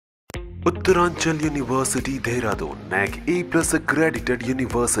Uttaranchal University, Dehradun, NAC A+ accredited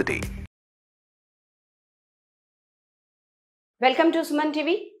university. Welcome to SumanTV.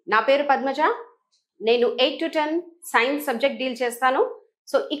 నా పేరు పద్మజ. నేను 8 to 10 science subject deal చేస్తాను.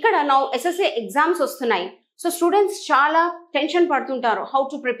 So ఇక్కడ నా SSA ఎగ్జామ్స్ వస్తున్నాయి. సో స్టూడెంట్స్ చాలా టెన్షన్ పడుతుంటారు హౌ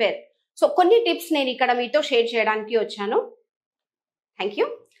టు ప్రిపేర్. సో కొన్ని టిప్స్ నేను ఇక్కడ మీతో షేర్ చేయడానికి వచ్చాను. Thank you.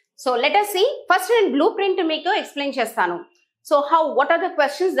 So let us see. First నేను బ్లూ ప్రింట్ మీకు ఎక్స్ప్లెయిన్ చేస్తాను. So what are the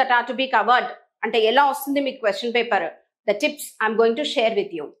questions that are to be covered? అంటే ఎలా వస్తుంది మీకు question paper? The tips I'm going to share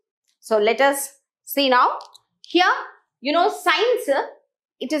with you. So let us see now. Here, you know, science,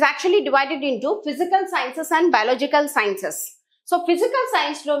 it is actually divided into physical sciences and biological sciences. So physical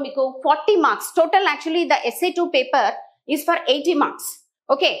science lo meeku 40 marks. Total actually the essay 2 paper is for 80 marks.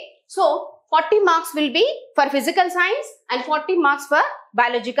 Okay. So 40 marks will be for physical science and 40 marks for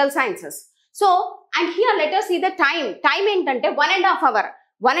biological sciences. So, and here let us see the time. Time entante 1.5 hour.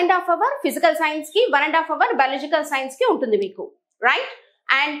 1.5 hour physical science ki, 1.5 hour biological science ki untundi meeku. Right?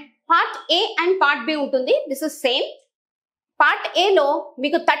 And part A and part B untundi. This is same. Part A lo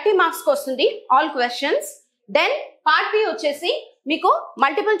meeku 30 marks kostundi all questions. Then part B vachesi meeku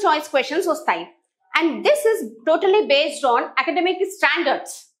multiple choice questions vastayi. And this is totally based on academic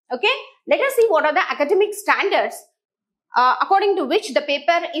standards. Okay? Let us see what are the academic standards according to which the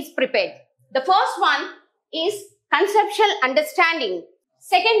paper is prepared. The first one is conceptual understanding.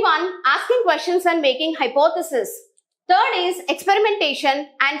 Second one, asking questions and making hypothesis. Third is experimentation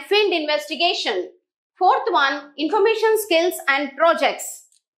and field investigation. Fourth one, information skills and projects.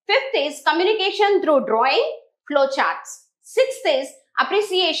 Fifth is communication through drawing, flowcharts. Sixth is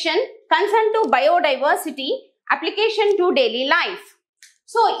appreciation, concern to biodiversity, application to daily life.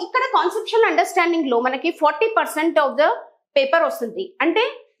 So, ikkada conceptual understanding lo manaki 40% of the paper vastundi. Ante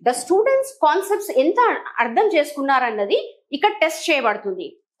the students concepts enta ardham cheskunnaru annadi ikkada test cheyabadutundi.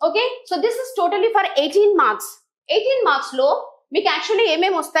 Okay, so this is totally for 18 marks. 18 marks lo meeku actually em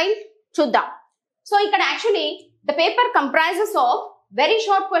vastayi chuddam. So ikkada actually the paper comprises of very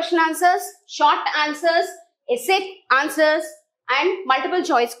short question answers, short answers, essay answers and multiple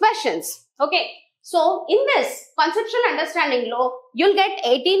choice questions. Okay, so in this conceptual understanding lo you'll get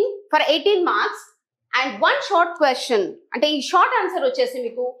 18 marks and one short question. Ante ee short answer vachesi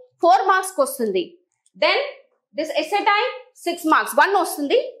meeku 4 marks kostundi. Then this essay time 6 marks. One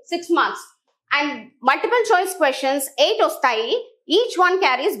ostundi 6 marks. And multiple choice questions 8 ostayi. Each one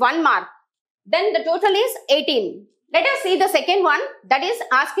carries 1 mark. Then the total is 18. Let us see the second one, that is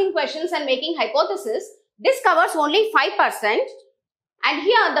asking questions and making hypothesis. This covers only 5%. And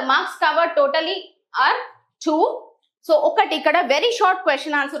here the marks covered totally are 2. So okati ikkada very short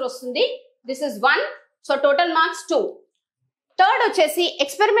question answer ostundi. This is 1. So total marks 2. Third vachesi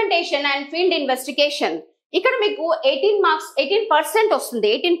experimentation and field investigation. Ikkada meeku 18 marks, 18% ostundi.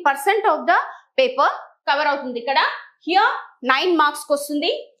 18% of the paper cover avutundi ikkada. Here 9 marks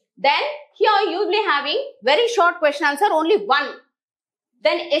kostundi. Then here you will be having very short question answer, only 1.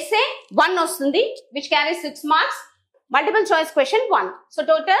 Then essay 1 ostundi, which carries 6 marks. Multiple choice question 1. So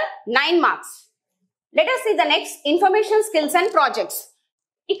total 9 marks. Let us see the next, information skills and projects.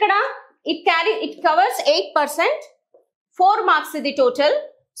 Ikkada it covers 8%. 4 marks is the total.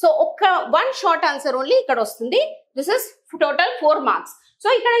 So one short answer only ikkada ostundi. This is total 4 marks. So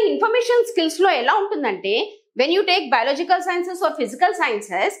ikkada information skills lo ela untundante, when you take biological sciences or physical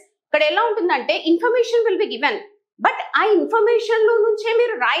sciences, ikkada ela untundante information will be given, but aa information lo nunche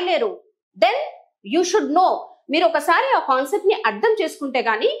meer raayaleru. Then you should know, మీరు ఒకసారి ఆ concept ని అర్థం చేసుకుంటే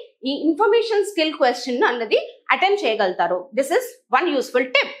గానీ ఈ information skill question అన్నది attempt చేయగలుగుతారు. This is one useful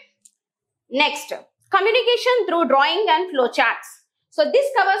tip. Next, communication through drawing and flow charts. So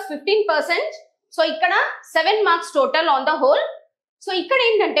this covers 15%. So ఇక్కడ 7 marks total on the whole. So ఇక్కడ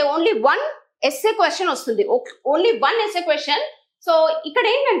ఏంటంటే ఓన్లీ 1 ఎస్ఏ క్వశ్చన్ వస్తుంది. Only 1 SA question. సో ఇక్కడ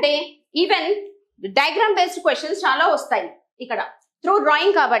ఏంటంటే even diagram based questions చాలా వస్తాయి. ఇక్కడ through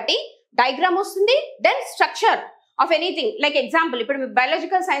drawing కాబట్టి డయాగ్రామ్ వస్తుంది. Then structure of anything, like example ఇప్పుడు మీరు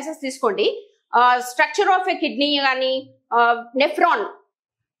బయాలజికల్ సైన్సెస్ తీసుకోండి, స్ట్రక్చర్ ఆఫ్ ఎ కిడ్నీ కానీ nephron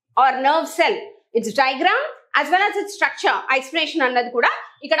are nerve cell, it's diagram as well as its structure, explanation అన్నది కూడా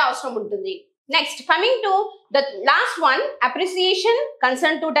ఇక్కడ అవసరం ఉంటుంది. Next, coming to the last one, appreciation,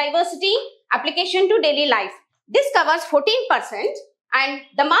 concern to diversity, application to daily life. This covers 14% and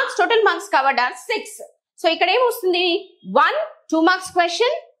the marks, total marks covered are 6. So ఇక్కడ ఏమొస్తుంది, 1 2 marks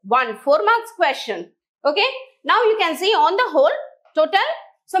question, 1 4 marks question. Okay, now you can see on the whole total.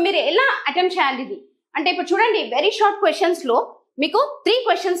 So మీరు ఎలా attempt చేయాలి ఇది అంటే, ఇప్పుడు చూడండి very short questions లో మీకు 3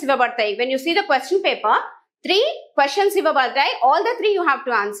 క్వశ్చన్స్ ఇవ్వబడతాయి. When you see the question paper, 3 questions ఇవ్వబడతాయి. All the 3 you have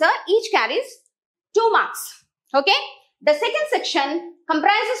to answer. Each carries 2 marks. Okay. The second section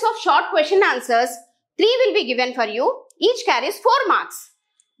comprises of short question answers. 3 will be given for you. Each carries 4 marks.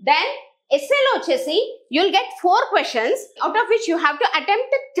 Then essay lo chesi you'll get 4 questions out of which you have to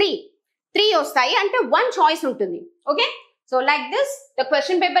attempt 3. 3 ostayi ante 1 choice untundi. Okay? So like this the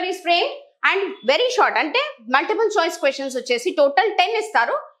question paper is framed and very short ante multiple choice questions vachesi total 10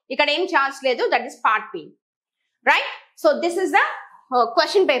 istaru. Ikkada em charge ledu, that is part B. Right? So this is the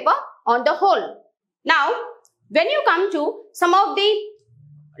question paper on the whole. Now when you come to some of the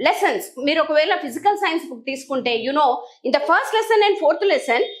lessons, మీరు ఒకవేళ physical science book తీసుకుంటే in the first lesson and fourth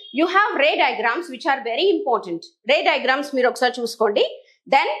lesson you have ray diagrams which are very important. ray diagrams మీరు ఒకసారి చూసుకోండి.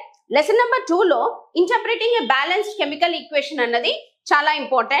 Then lesson number 2 లో interpreting a balanced chemical equation అన్నది చాలా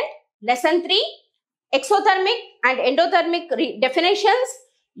important. lesson 3 exothermic and endothermic definitions,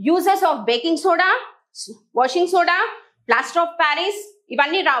 uses of baking soda, washing soda, plaster of Paris,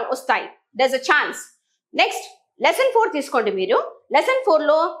 ఇవన్నీ వస్తాయి. there's a chance. Next lesson 4 తీసుకోండి మీరు. lesson 4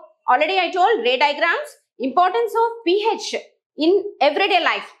 లో already I told ray diagrams, importance of pH in everyday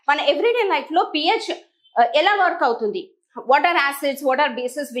life. మన everyday life లో pH ఎలా work అవుతుంది, what are acids, what are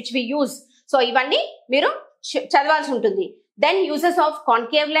bases which we use, so ఇవన్నీ మీరు చదవాల్సి ఉంటుంది. then uses of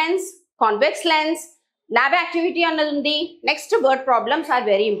concave lens, convex lens, lab activity అన్నది ఉంది. next word problems are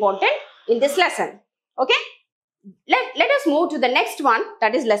very important in this lesson. okay, let us move to the next one,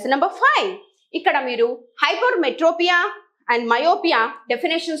 that is lesson number 5. ఇక్కడ మీరు hypermetropia and myopia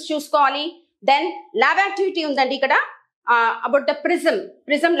definitions చూసుకోవాలి. Then lab activity ఉందండి ఇక్కడ about the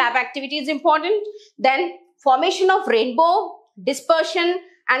prism lab activity is important. Then formation of rainbow, dispersion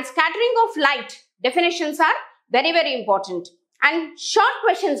and scattering of light definitions are very very important. And short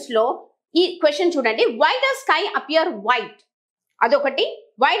questions లో ఈ question చూడండి, why does sky appear white, అదొకటి.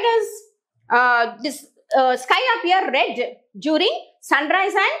 Why does this sky appear red during sun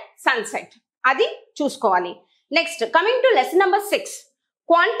rise and sunset, అది చూసుకోవాలి. Next coming to lesson number 6,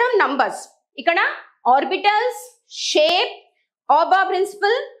 quantum numbers. ఇక్కడ orbitals, shape, arbor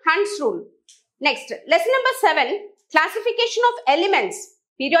principal, haunts rule. Next lesson number 7, classification of elements.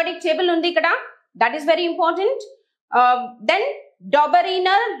 Periodic table ఉంది ఇక్కడ, that is very important. Then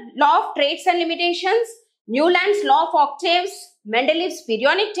డాబెరీనర్ law of traits and limitations, Newlands law of octaves, Mendeleev's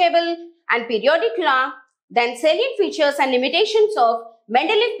periodic table and periodic law. Then salient features and limitations of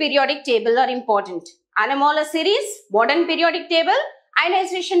Mendeleev periodic table are important. Anomalous series, modern periodic table,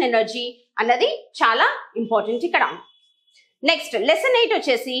 ionization energy అన్నది చాలా important ఇక్కడ. Next lesson 8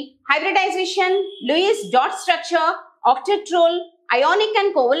 వచ్చేసి hybridization, Lewis dot structure, octet rule, ionic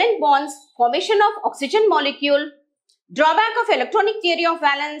and covalent bonds, formation of oxygen molecule, drawback of electronic theory of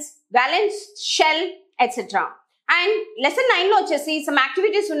valence, valence shell, etc. And lesson 9 లో వచ్చేసి some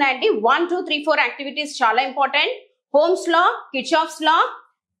activities ఉన్నాయండి. 1, 2, 3, 4 activities చాలా important. Homes లా, Kirchhoff's law,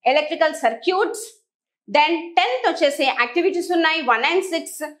 electrical circuits. Then 10th వచ్చేసి activities ఉన్నాయి 1 and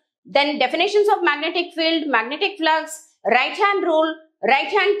 6. Then definitions of magnetic field, magnetic flux, right hand rule,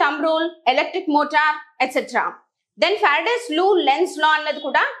 right hand thumb rule, electric motor, etcetera. Then Faraday's లూ lens లా అన్నది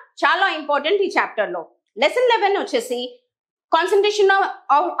కూడా చాలా important ఈ chapter లో. Lesson 11 వచ్చేసి concentration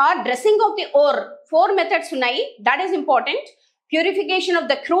of or dressing of the ore, 4 methods ఉన్నాయి, that is important. Purification of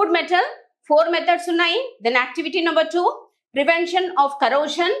the crude metal, 4 methods ఉన్నాయి. Then activity number 2, prevention of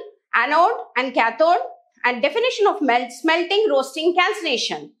corrosion, anode and cathode, and definition of smelting, roasting,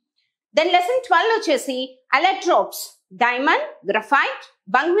 calcination. Then lesson 12 వచ్చేసి allotropes, diamond, graphite,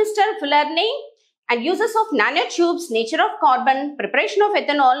 Buckminster Fullerene, and uses of nanotubes, nature of carbon, preparation of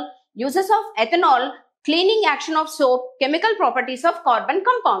ethanol, uses of ethanol, cleaning action of soap, chemical properties of carbon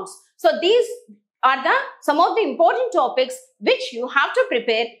compounds. So these are some of the important topics which you have to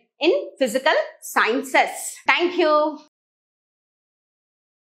prepare in physical sciences. Thank you.